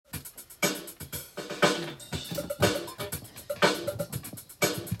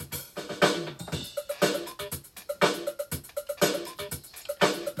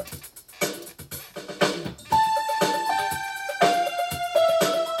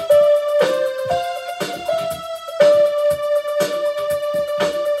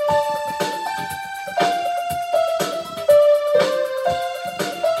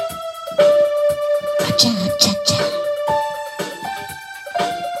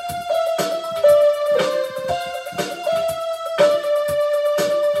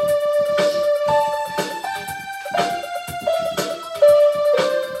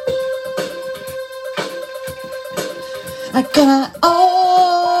I got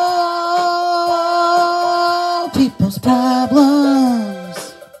all people's problems.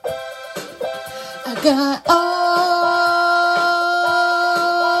 I got all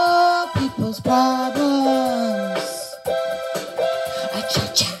people's problems.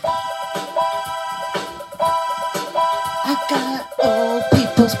 Cha-cha. I got all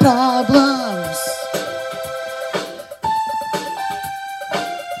people's problems.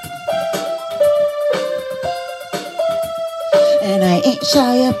 And I ain't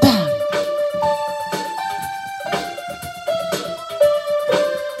shy about it.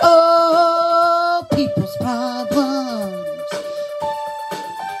 Oh, people's problems.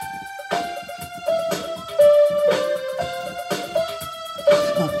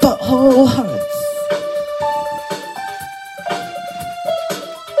 My butthole hurts.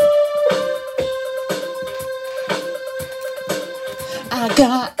 I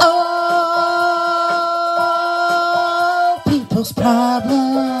got all people's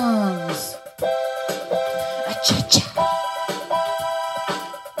problems. Cha-cha.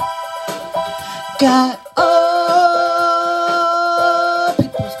 Got all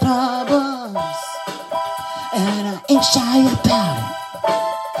people's problems, and I ain't shy about it.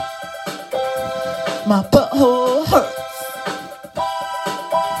 My butthole hurts.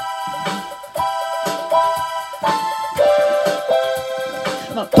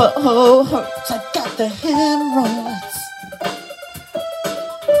 My butthole hurts. I got the hemorrhoids,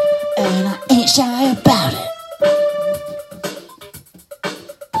 and I ain't shy about it.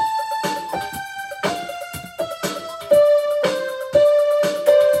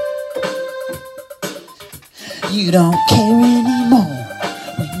 You don't care anymore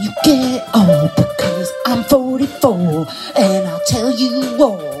when you get old, because I'm 44, and I'll tell you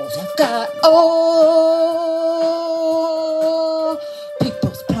all, I've got all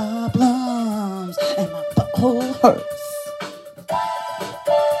people's problems, and my butthole hurts.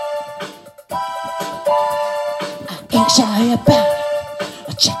 I ain't shy about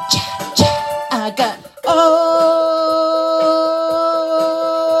it. Cha-cha-cha. I got all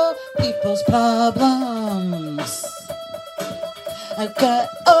people's problems. I got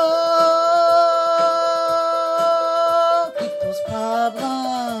all people's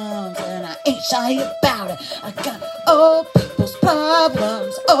problems, and I ain't shy about it. I got all people's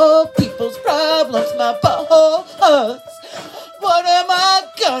problems, all people's problems. My butthole hurts. What am I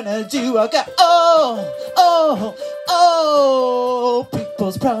gonna do? I got all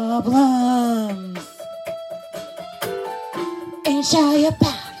people's problems. Ain't shy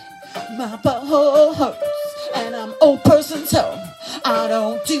about it. My butthole hurts, and I'm old person, so I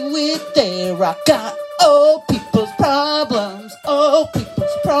don't do it there. I got all people's problems,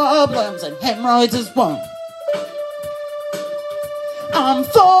 and hemorrhoids is one. I'm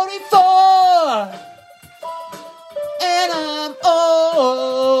 44, and I'm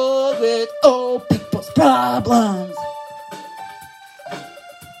old with old people's problems.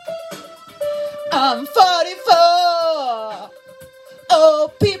 I'm 44,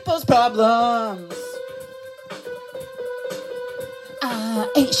 old people's problems. I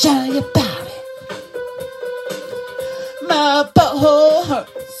ain't shy about it. My butthole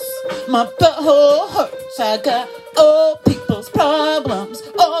hurts. My butthole hurts. I got all people's problems,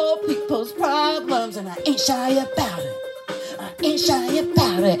 and I ain't shy about it. I ain't shy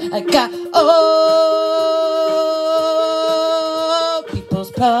about it. I got all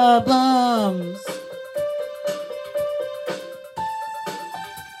people's problems.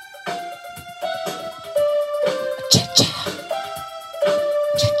 Cha-cha.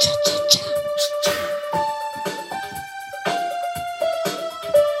 Cha-cha-cha-cha.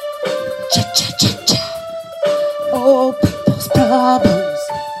 Cha-cha-cha-cha. All people's problems.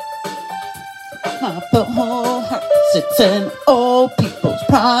 My butthole hurts. It's an all people's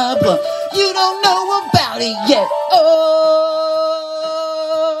problem. You don't know about it yet. All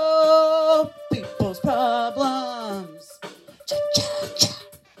people's problems. Cha-cha-cha.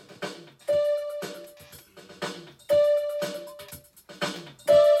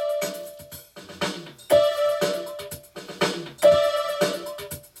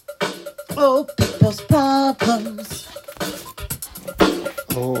 All people's problems.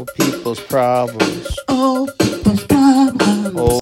 Oh, people's problems. All people's problems. Oh.